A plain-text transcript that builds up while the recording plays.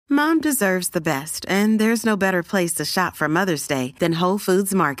Mom deserves the best, and there's no better place to shop for Mother's Day than Whole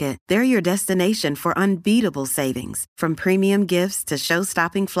Foods Market. They're your destination for unbeatable savings, from premium gifts to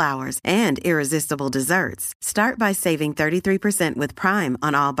show-stopping flowers and irresistible desserts. Start by saving 33% with Prime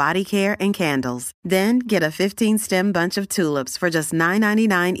on all body care and candles. Then get a 15-stem bunch of tulips for just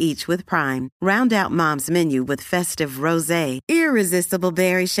 $9.99 each with Prime. Round out Mom's menu with festive rosé, irresistible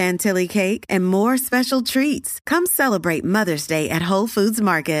berry chantilly cake, and more special treats. Come celebrate Mother's Day at Whole Foods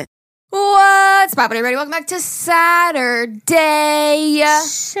Market. What's poppin', everybody? Welcome back to Saturday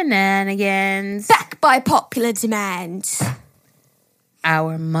Shenanigans. Back by popular demand.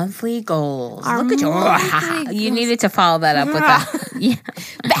 Our monthly goals. Our Look at monthly you goals. needed to follow that up with that. Yeah.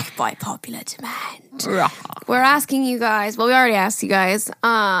 Back by popular demand. We're asking you guys, well, we already asked you guys, what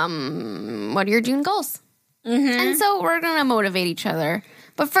are your June goals? And so we're going to motivate each other.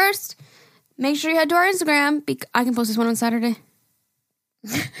 But first, make sure you head to our Instagram. I can post this one on Saturday.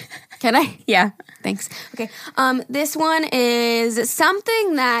 Can I? Yeah. Thanks. Okay. This one is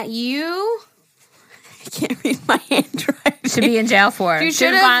something that you... I can't read my handwriting. Should be in jail for. You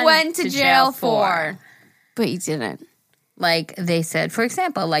should have went to jail for. But you didn't. Like they said, for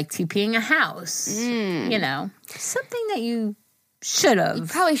example, like TPing a house. You know, something that you should have. You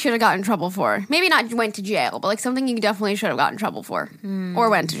probably should have gotten in trouble for. Maybe not went to jail, but like something you definitely should have gotten in trouble for.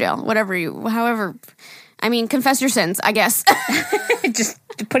 Or went to jail. However... I mean, confess your sins, I guess. Just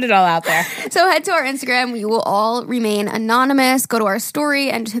to put it all out there. So head to our Instagram. We will all remain anonymous. Go to our story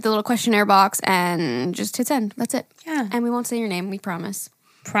and just hit the little questionnaire box and just hit send. That's it. Yeah. And we won't say your name. We promise.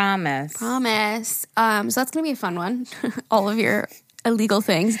 Promise. So that's going to be a fun one. All of your illegal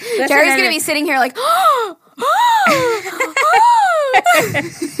things. Listen, Jerry's going to be sitting here like,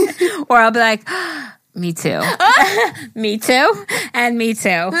 or I'll be like... Me too. Me too. And me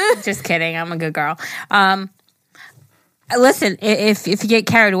too. Just kidding. I'm a good girl. Listen, if you get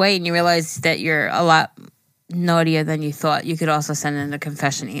carried away and you realize that you're a lot naughtier than you thought, you could also send in a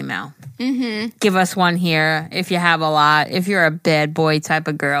confession email. Give us one here. If you have a lot, if you're a bad boy type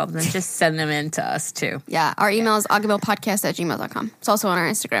of girl, then just send them in to us too. Yeah. Our email is augabillpodcast@gmail.com. It's also on our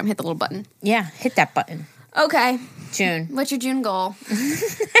Instagram. Hit the little button. Yeah. Hit that button. Okay. June. What's your June goal?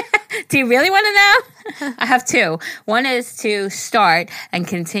 Do you really want to know? I have two. One is to start and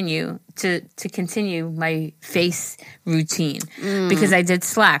continue to continue my face routine because I did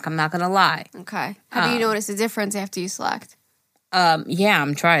Slack. I'm not going to lie. Okay. Have you noticed a difference after you slacked? Yeah,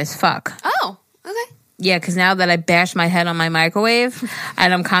 I'm dry as fuck. Oh, okay. Yeah, because now that I bash my head on my microwave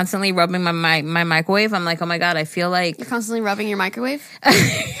and I'm constantly rubbing my microwave, I'm like, oh my God, I feel like... You're constantly rubbing your microwave?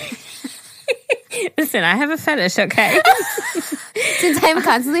 Listen, I have a fetish, okay? Since I'm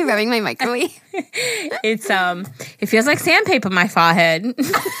constantly rubbing my microwave. It's, it feels like sandpaper on my forehead.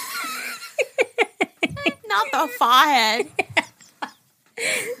 Not the forehead.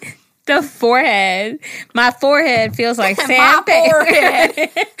 The forehead. My forehead feels like sandpaper.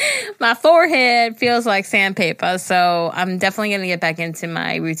 My forehead feels like sandpaper. So I'm definitely going to get back into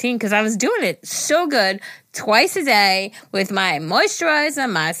my routine because I was doing it so good twice a day with my moisturizer,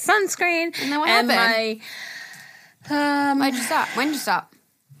 my sunscreen, And then what and happened? my... Why'd you stop? When did you stop?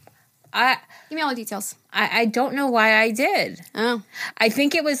 Give me all the details. I don't know why I did. Oh. I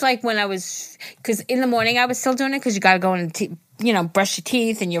think it was like when I was... Because in the morning I was still doing it because you got to go and... brush your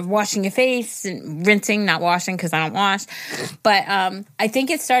teeth and you're washing your face and rinsing, not washing because I don't wash. But I think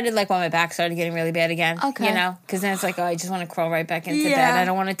it started like when my back started getting really bad again. Okay. Because then it's like, oh, I just want to crawl right back into bed. I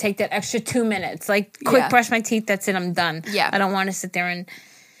don't want to take that extra 2 minutes. Like, quick brush my teeth, that's it, I'm done. Yeah. I don't want to sit there and,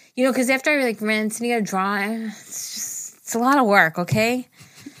 because after I like rinse and you got to dry, it's a lot of work, okay?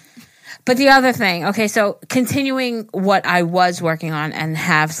 But the other thing, okay, so continuing what I was working on and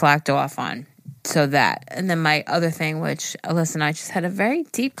have slacked off on. So that. And then my other thing, which, listen, I just had a very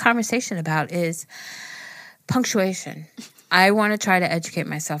deep conversation about is punctuation. I want to try to educate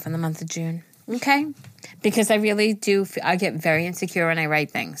myself in the month of June. Okay? Because I really do, I get very insecure when I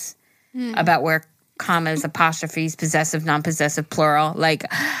write things about where commas, apostrophes, possessive, non-possessive, plural. Like,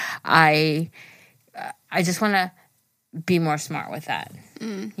 I just want to be more smart with that.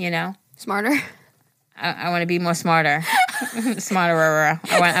 Smarter? I want to be more smarter. Smarter.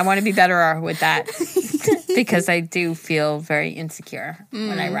 I want to be better with that because I do feel very insecure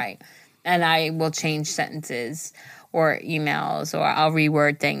when I write. And I will change sentences or emails or I'll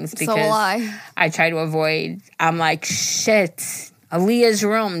reword things because So will I. I try to avoid. I'm like, shit, Aaliyah's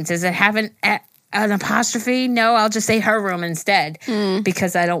room. Does it have an apostrophe? No, I'll just say her room instead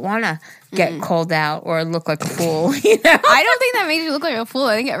because I don't want to get called out or look like a fool. I don't think that made you look like a fool.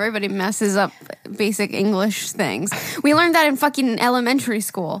 I think everybody messes up basic English things. We learned that in fucking elementary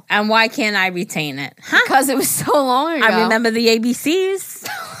school. And why can't I retain it? Huh? Because it was so long ago. I remember the ABCs.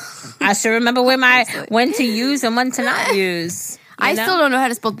 I should remember when to use and when to not use. I still don't know how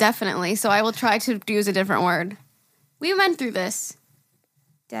to spell definitely, so I will try to use a different word. We went through this.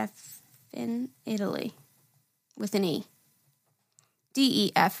 Italy with an E.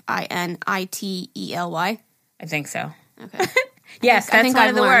 DEFINITELY. I think so. Okay. Yes, that's one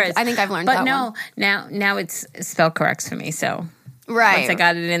of the words. I think I've learned but that one. now it's spell corrects for me, so right. Once I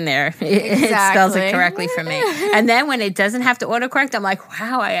got it in there, it spells it correctly for me. And then when it doesn't have to autocorrect, I'm like,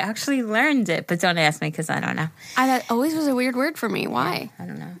 wow, I actually learned it. But don't ask me because I don't know. That always was a weird word for me. Why? I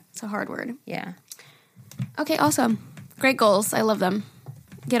don't know. It's a hard word. Yeah. Okay, awesome. Great goals. I love them.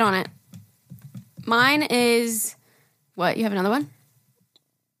 Get on it. Mine is... What? You have another one?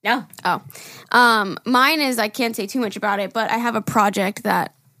 No. Oh. Mine is, I can't say too much about it, but I have a project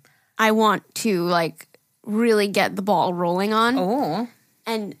that I want to, like, really get the ball rolling on. Oh.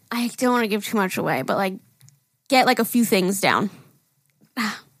 And I don't want to give too much away, but, like, get, like, a few things down.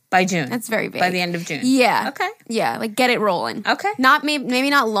 By June. That's very big. By the end of June. Yeah. Okay. Yeah, like, get it rolling. Okay. Not maybe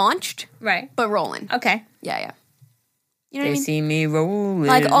not launched. Right. But rolling. Okay. Yeah. You know they what I mean? see me rolling.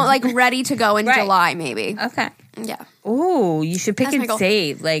 Like ready to go in July, maybe. Okay. Yeah. Ooh, you should pick That's my it goal.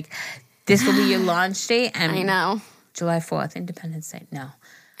 safe. Like, this will be your launch date. And I know. July 4th, Independence Day. No.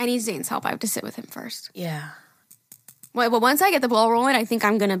 I need Zane's help. I have to sit with him first. Yeah. Well, but once I get the ball rolling, I think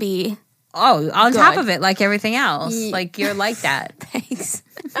I'm going to be... Oh, on top of it, like everything else. Like, you're like that. Thanks.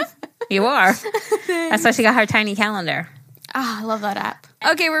 You are. That's why she got her tiny calendar. I love that app.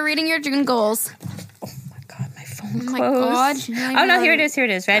 Okay, we're reading your June goals. Oh my God. Oh, no, here it is.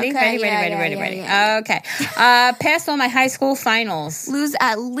 Ready? Okay, Ready. Okay. Passed all my high school finals. Lose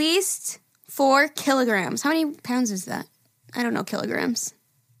at least 4 kilograms. How many pounds is that? I don't know kilograms.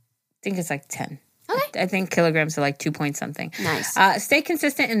 I think it's like 10. Okay. I think kilograms are like 2 point something. Nice. Stay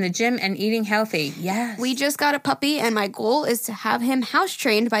consistent in the gym and eating healthy. Yes. We just got a puppy, and my goal is to have him house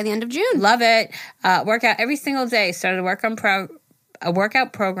trained by the end of June. Love it. Work out every single day. Started a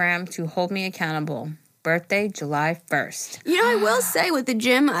workout program to hold me accountable. Birthday, July 1st. You know, I will say with the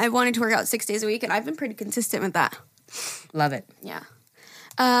gym, I wanted to work out 6 days a week, and I've been pretty consistent with that. Love it. Yeah.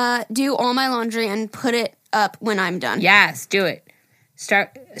 Do all my laundry and put it up when I'm done. Yes, do it.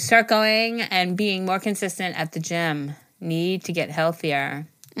 Start going and being more consistent at the gym. Need to get healthier.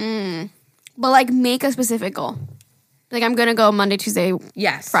 But, like, make a specific goal. Like, I'm going to go Monday, Tuesday,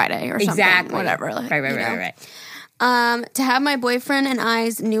 Friday or something. Exactly. Whatever. Like, Right. To have my boyfriend and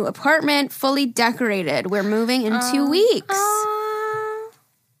I's new apartment fully decorated. We're moving in 2 weeks.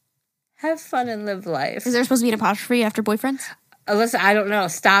 Have fun and live life. Is there supposed to be an apostrophe after boyfriends? Alyssa, I don't know.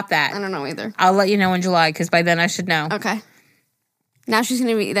 Stop that. I don't know either. I'll let you know in July because by then I should know. Okay. Now she's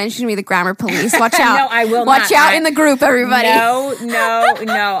gonna be the grammar police. Watch out. No, I will Watch not. out in the group, everybody. No.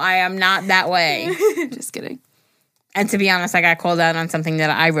 I am not that way. Just kidding. And to be honest, I got called out on something that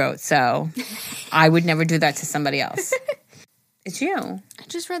I wrote, so I would never do that to somebody else. It's you. I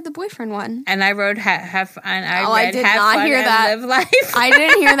just read the boyfriend one. And I wrote have fun. I did not hear that. Live life. I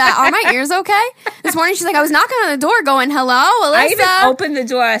didn't hear that. Are my ears okay? This morning she's like, I was knocking on the door going, hello, Alyssa. I even opened the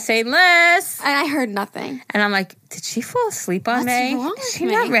door saying, Liz. And I heard nothing. And I'm like, did she fall asleep on me? What's wrong Is with she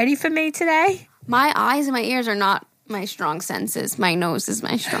me? not ready for me today? My eyes and my ears are not my strong senses. My nose is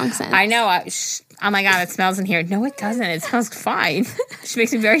my strong sense. I know. Oh my God, it smells in here. No, it doesn't. It smells fine. She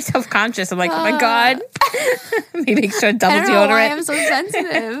makes me very self-conscious. I'm like, oh my God. Maybe extra double deodorant. I don't know why I'm so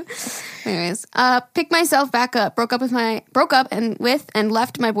sensitive. Anyways, pick myself back up. Broke up and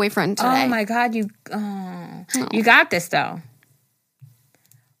left my boyfriend today. Oh my God, you got this though.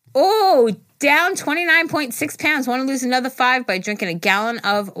 Oh, down 29.6 pounds. Want to lose another 5 by drinking a gallon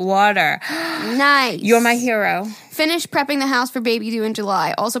of water. Nice. You're my hero. Finish prepping the house for baby due in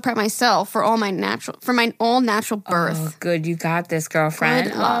July. Also prep myself for my all natural birth. Oh, good. You got this,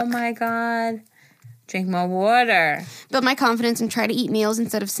 girlfriend. Good luck. Oh my God. Drink more water. Build my confidence and try to eat meals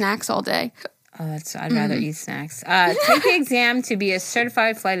instead of snacks all day. Oh, I'd rather eat snacks. Take the exam to be a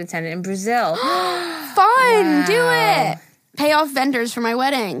certified flight attendant in Brazil. Fun. Wow. Do it. Pay off vendors for my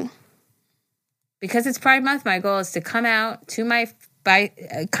wedding. Because it's Pride Month, my goal is to come out as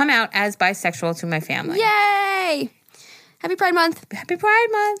bisexual to my family. Yay! Happy Pride Month. Happy Pride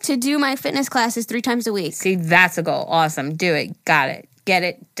Month. To do my fitness classes 3 times a week. See, that's a goal. Awesome. Do it. Got it. Get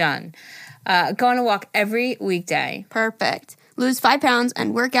it done. Go on a walk every weekday. Perfect. Lose 5 pounds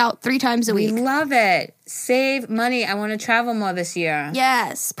and work out 3 times a week. We love it. Save money. I want to travel more this year.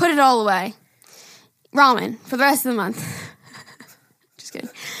 Yes. Put it all away. Ramen for the rest of the month. Just kidding.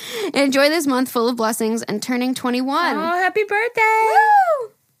 Enjoy this month full of blessings and turning 21. Oh, happy birthday.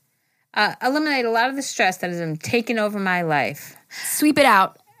 Woo! Eliminate a lot of the stress that has been taking over my life. Sweep it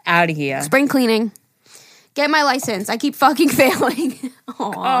out. Out of here. Spring cleaning. Get my license. I keep fucking failing.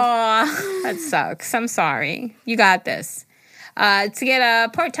 Aw, that sucks. I'm sorry. You got this. To get a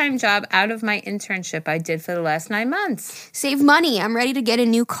part-time job out of my internship I did for the last 9 months. Save money. I'm ready to get a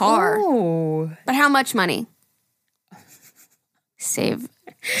new car. Ooh. But how much money? Save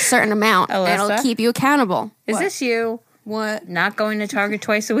a certain amount. Alyssa? It'll keep you accountable. Is this you? What? Not going to Target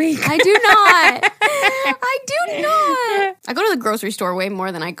twice a week? I do not. I do not. I go to the grocery store way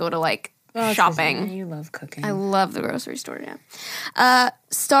more than I go to like shopping. You love cooking. I love the grocery store, yeah.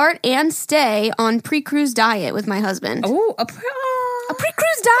 Start and stay on pre-cruise diet with my husband. Oh, a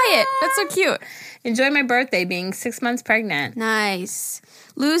pre-cruise diet. That's so cute. Enjoy my birthday being 6 months pregnant. Nice.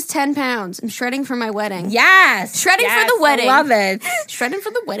 Lose 10 pounds. I'm shredding for my wedding. Yes. Shredding for the wedding. Love it. Shredding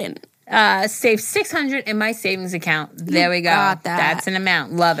for the wedding. Save $600 in my savings account. There we go. Got that. That's an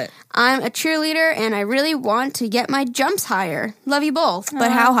amount. Love it. I'm a cheerleader and I really want to get my jumps higher. Love you both.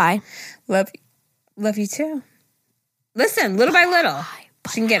 But how high? Love you too. Listen, little by little.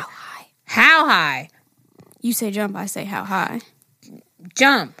 She can get how high? You say jump, I say how high.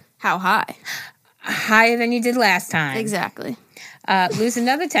 Jump. How high? Higher than you did last time. Exactly. Lose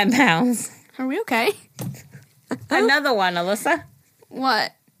another 10 pounds. Are we okay? Another one, Alyssa.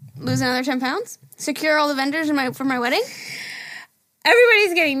 What? Lose another 10 pounds? Secure all the vendors for my wedding?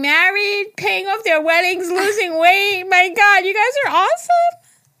 Everybody's getting married, paying off their weddings, losing weight. My God, you guys are awesome.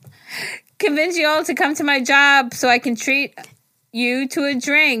 Convince you all to come to my job so I can treat you to a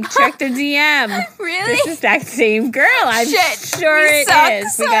drink. Check the DM. Really? This is that same girl. I'm sure it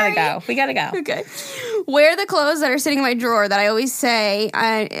is. Sorry. We gotta go. Okay. Wear the clothes that are sitting in my drawer that I always say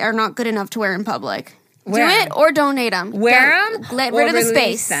are not good enough to wear in public. Do it or donate them. Wear them. Get rid of the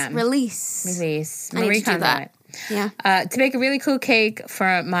space. Them. Release. Marie I need to do that. Yeah. To make a really cool cake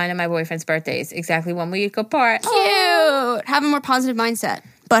for mine and my boyfriend's birthdays. Exactly 1 week apart. Cute. Oh. Have a more positive mindset.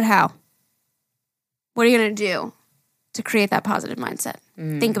 But how? What are you going to do to create that positive mindset?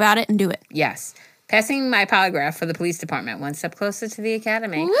 Think about it and do it. Yes. Passing my polygraph for the police department. One step closer to the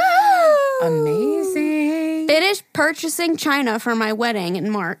academy. Woo! Amazing. Finish purchasing china for my wedding in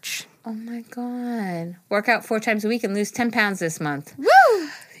March. Oh my God. Work out 4 times a week and lose 10 pounds this month. Woo!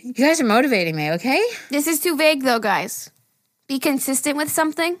 You guys are motivating me, okay? This is too vague though, guys. Be consistent with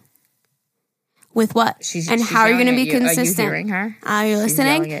something. With what? How are you going to be consistent? Are you hearing her? Are you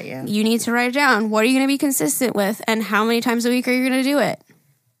listening? She's yelling at you. You need to write it down. What are you going to be consistent with? And how many times a week are you going to do it?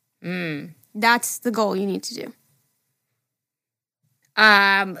 That's the goal you need to do.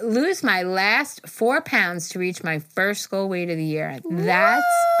 Lose my last 4 pounds to reach my first goal weight of the year. That's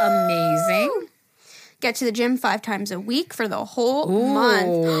amazing. Get to the gym 5 times a week for the whole month.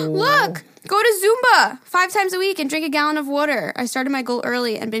 Look, go to Zumba 5 times a week and drink a gallon of water. I started my goal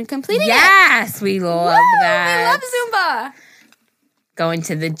early and been completing it. Yes, we love that. We love Zumba. Going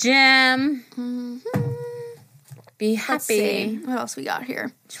to the gym. Be happy. Let's see. What else we got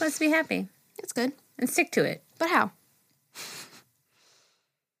here? She wants to be happy. That's good. And stick to it. But how?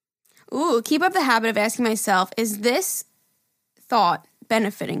 Ooh, keep up the habit of asking myself, is this thought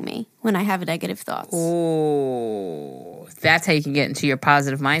benefiting me when I have negative thoughts? Ooh, that's how you can get into your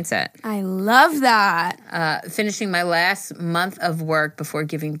positive mindset. I love that. Finishing my last month of work before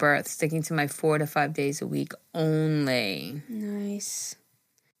giving birth, sticking to my 4 to 5 days a week only. Nice.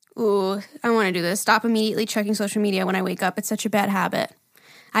 Ooh, I want to do this. Stop immediately checking social media when I wake up. It's such a bad habit.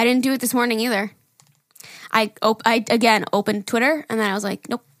 I didn't do it this morning either. I again opened Twitter and then I was like,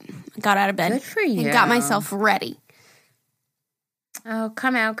 nope. I got out of bed. Good for you. And got myself ready. Oh,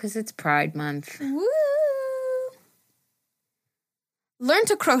 come out because it's Pride Month. Woo! Learn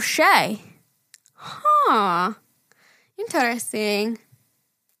to crochet. Huh. Interesting.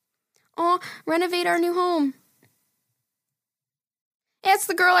 Oh, renovate our new home. It's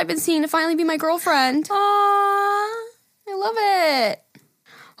the girl I've been seeing to finally be my girlfriend. Aww. I love it.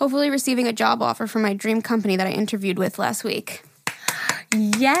 Hopefully receiving a job offer from my dream company that I interviewed with last week.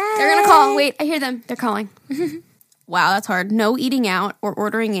 Yeah. They're going to call. Wait, I hear them. They're calling. Wow, that's hard. No eating out or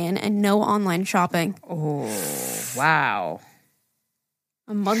ordering in and no online shopping. Oh, wow.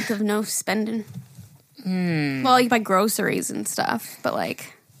 A month of no spending. Well, you buy groceries and stuff, but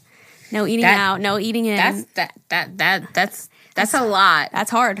like no eating out, no eating in. That's a lot.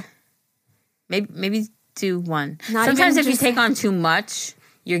 That's hard. Maybe do one. Not Sometimes even if you take on too much,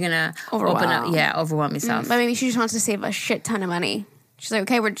 you're gonna overwhelm yourself. But maybe she just wants to save a shit ton of money. She's like,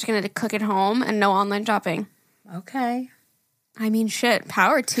 okay, we're just gonna cook at home and no online shopping. Okay. I mean, shit,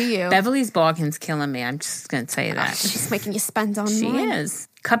 power to you. Beverly's Balkan's killing me. I'm just gonna tell you that. She's making you spend online. She is.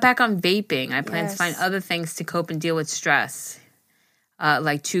 Cut back on vaping. I plan to find other things to cope and deal with stress.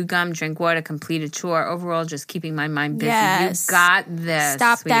 Like chew gum, drink water, complete a chore. Overall, just keeping my mind busy. Yes. You got this,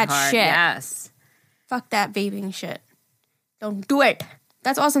 Stop sweetheart. that shit. Yes. Fuck that vaping shit. Don't do it.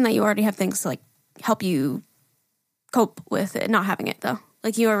 That's awesome that you already have things to like help you cope with it, not having it though.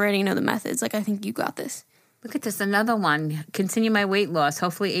 Like you already know the methods. Like I think you got this. Look at this, another one. Continue my weight loss.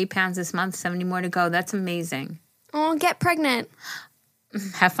 Hopefully 8 pounds this month, 70 more to go. That's amazing. Oh, get pregnant.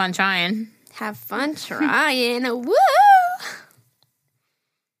 Have fun trying. Have fun trying. Woo!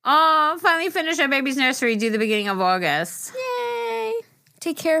 Oh, finally finished our baby's nursery due the beginning of August. Yay!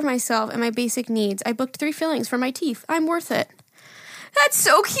 Take care of myself and my basic needs. I booked 3 fillings for my teeth. I'm worth it. That's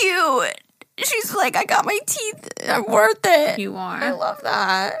so cute. She's like, I got my teeth. I'm worth it. You are. I love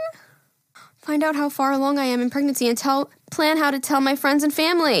that. Find out how far along I am in pregnancy and plan how to tell my friends and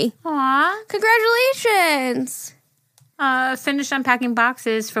family. Aw. Congratulations. Finished unpacking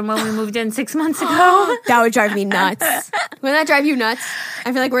boxes from when we moved in 6 months ago. That would drive me nuts. Would that drive you nuts?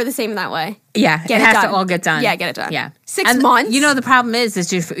 I feel like we're the same that way. Yeah, it has to all get done. Yeah, get it done. Yeah. 6 months? You know, the problem is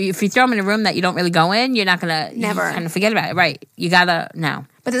if you throw them in a room that you don't really go in, you're not going to... Never. Kind of forget about it. Right. You got to... No.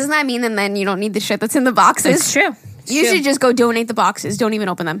 But doesn't that mean that then you don't need the shit that's in the boxes? It's true. You should just go donate the boxes. Don't even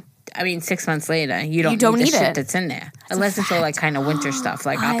open them. I mean, 6 months later, you don't need the need shit it. that's in there. Unless it's all like kind of winter stuff,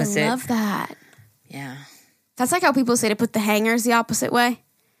 like opposite. I love that. Yeah. That's like how people say to put the hangers the opposite way.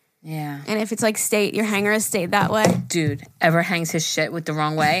 Yeah. And if it's like your hanger is stayed that way. Dude, ever hangs his shit with the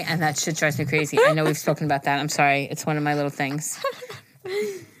wrong way, and that shit drives me crazy. I know we've spoken about that. I'm sorry. It's one of my little things.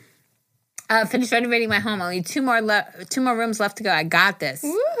 Finished renovating my home. Only 2 more rooms left to go. I got this.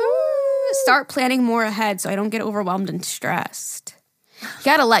 Woo-hoo. Start planning more ahead so I don't get overwhelmed and stressed. You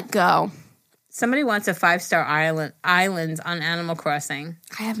gotta let go. Somebody wants a 5-star island on Animal Crossing.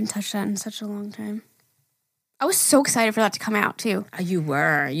 I haven't touched that in such a long time. I was so excited for that to come out too. You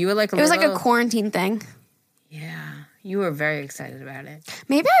were like it was like a quarantine thing. Yeah, you were very excited about it.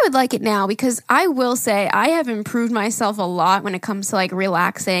 Maybe I would like it now because I will say I have improved myself a lot when it comes to like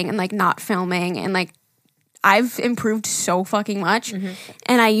relaxing and like not filming and like I've improved so fucking much. Mm-hmm.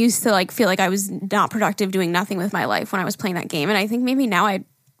 And I used to like feel like I was not productive doing nothing with my life when I was playing that game. And I think maybe now I'd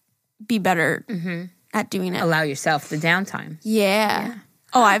be better at doing it. Allow yourself the downtime. Yeah.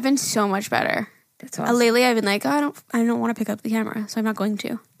 Oh, I've been so much better. That's awesome. Lately, I've been like, oh, I don't want to pick up the camera, so I'm not going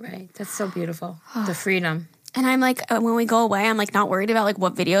to. Right. That's so beautiful. The freedom. And I'm like, when we go away, I'm like not worried about like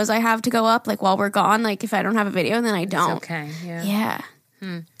what videos I have to go up. Like while we're gone, like if I don't have a video, then I don't. It's okay. Yeah.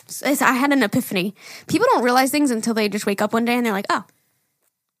 Yeah. I had an epiphany. People don't realize things until they just wake up one day and they're like, oh.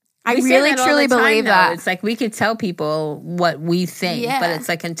 I really truly believe that. It's like we could tell people what we think, but it's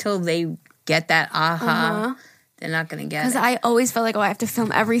like until they get that aha. They're not going to get it. Because I always felt like, I have to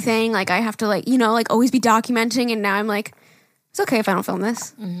film everything. Like, I have to, like, like, always be documenting. And now I'm like, it's okay if I don't film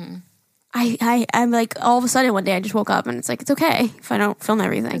this. Mm-hmm. I'm like, all of a sudden, one day I just woke up and it's like, it's okay if I don't film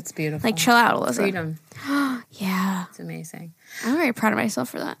everything. It's beautiful. Like, chill out, Alyssa. Freedom. Yeah. It's amazing. I'm very proud of myself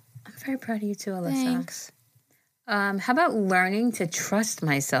for that. I'm very proud of you too, Alyssa. Thanks. How about learning to trust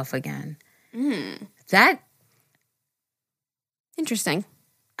myself again? That... Interesting.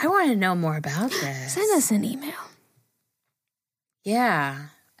 I want to know more about this. Send us an email. Yeah.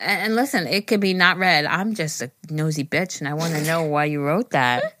 And listen, it could be not read. I'm just a nosy bitch, and I want to know why you wrote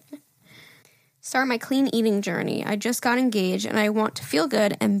that. Start my clean eating journey. I just got engaged, and I want to feel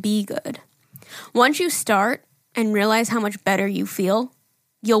good and be good. Once you start and realize how much better you feel,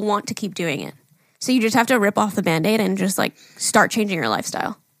 you'll want to keep doing it. So you just have to rip off the Band-Aid and just, like, start changing your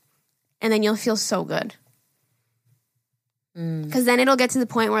lifestyle. And then you'll feel so good. Because then it'll get to the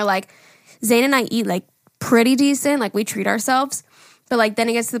point where, like, Zane and I eat, like, pretty decent. Like, we treat ourselves. But, like, then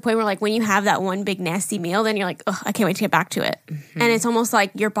it gets to the point where, like, when you have that one big nasty meal, then you're like, ugh, I can't wait to get back to it. Mm-hmm. And it's almost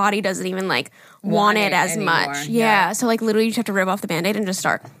like your body doesn't even, like, want it as anymore. Much. Yeah. So, like, literally you just have to rip off the Band-Aid and just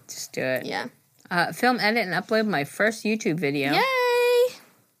start. Just do it. Yeah. Film, edit, and upload my first YouTube video. Yay!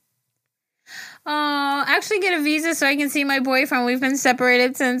 Oh, actually get a visa so I can see my boyfriend. We've been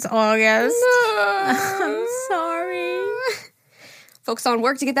separated since August. No. I'm sorry. Focus on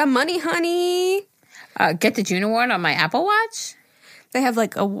work to get that money, honey. Get the June Award on my Apple Watch. They have,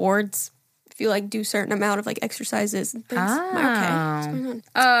 like, awards if you, like, do certain amount of, like, exercises and things.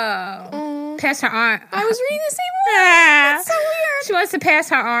 Oh. Okay. Pass her R. I was reading the same one. That's so weird. She wants to pass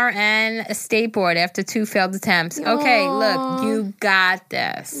her RN state board after 2 failed attempts. Okay, look, you got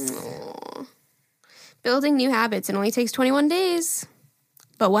this. Aww. Building new habits. It only takes 21 days.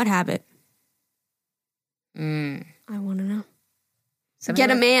 But what habit? I want to know.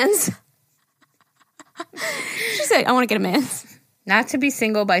 Get a man's. She said, I want to get a man's. Not to be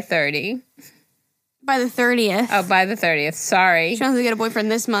single by 30. By the 30th. Oh, by the 30th. Sorry. She wants to get a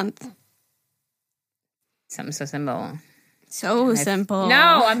boyfriend this month. Something so simple. Simple.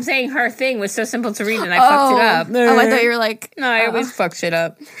 No, I'm saying her thing was so simple to read and I fucked it up. Oh, I thought you were like... No, I always fuck shit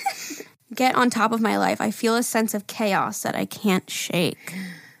up. get on top of my life. I feel a sense of chaos that I can't shake.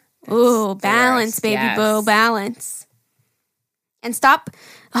 Ooh, balance, baby boo, balance. And stop.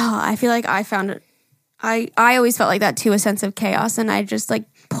 Oh, I feel like I found it. I always felt like that too, a sense of chaos. And I just like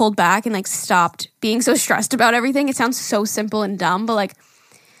pulled back and like stopped being so stressed about everything. It sounds so simple and dumb, but like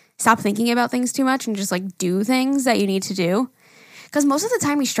stop thinking about things too much and just like do things that you need to do. Because most of the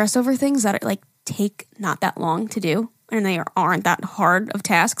time we stress over things that like take not that long to do. And they aren't that hard of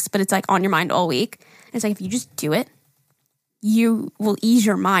tasks, but it's like on your mind all week. And it's like if you just do it, you will ease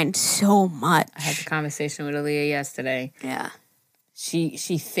your mind so much. I had a conversation with Aaliyah yesterday. Yeah. She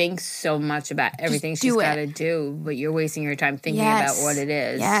thinks so much about everything she's got to do, but you're wasting your time thinking about what it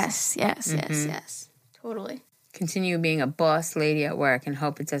is. Yes. Totally. Continue being a boss lady at work and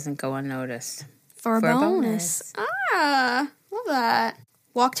hope it doesn't go unnoticed. For a bonus. Ah, love that.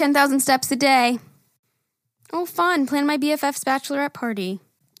 Walk 10,000 steps a day. Oh, fun. Plan my BFF's bachelorette party.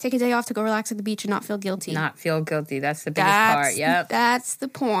 Take a day off to go relax at the beach and not feel guilty. Not feel guilty. That's the biggest part. Yep. That's the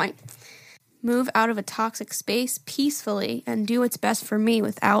point. Move out of a toxic space peacefully and do what's best for me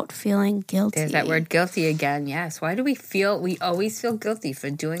without feeling guilty. There's that word guilty again. Yes. Why do we always feel guilty for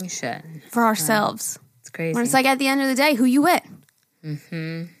doing shit? For ourselves. It's crazy. When it's like at the end of the day, who you with?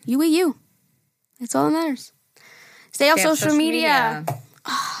 Mm-hmm. You with you. That's all that matters. Stay off social media.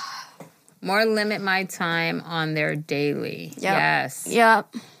 More limit my time on their daily. Yep. Yes.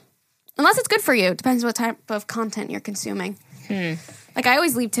 Yep. Unless it's good for you. It depends what type of content you're consuming. Like, I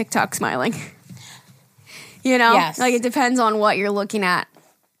always leave TikTok smiling. You know? Yes. Like, it depends on what you're looking at.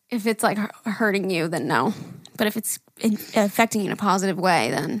 If it's, like, hurting you, then no. But if it's affecting you in a positive way,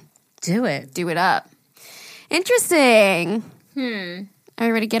 then... Do it. Do it up. Interesting.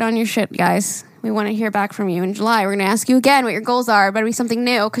 Everybody get on your shit, guys. We want to hear back from you in July. We're going to ask you again what your goals are. It better be something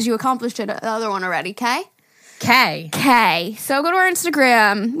new because you accomplished it, the other one already, okay? Okay. So go to our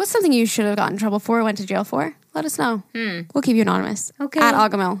Instagram. What's something you should have gotten in trouble for or went to jail for? Let us know. We'll keep you anonymous. Okay. At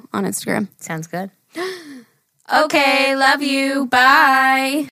Agahmil on Instagram. Sounds good. Okay, love you. Bye.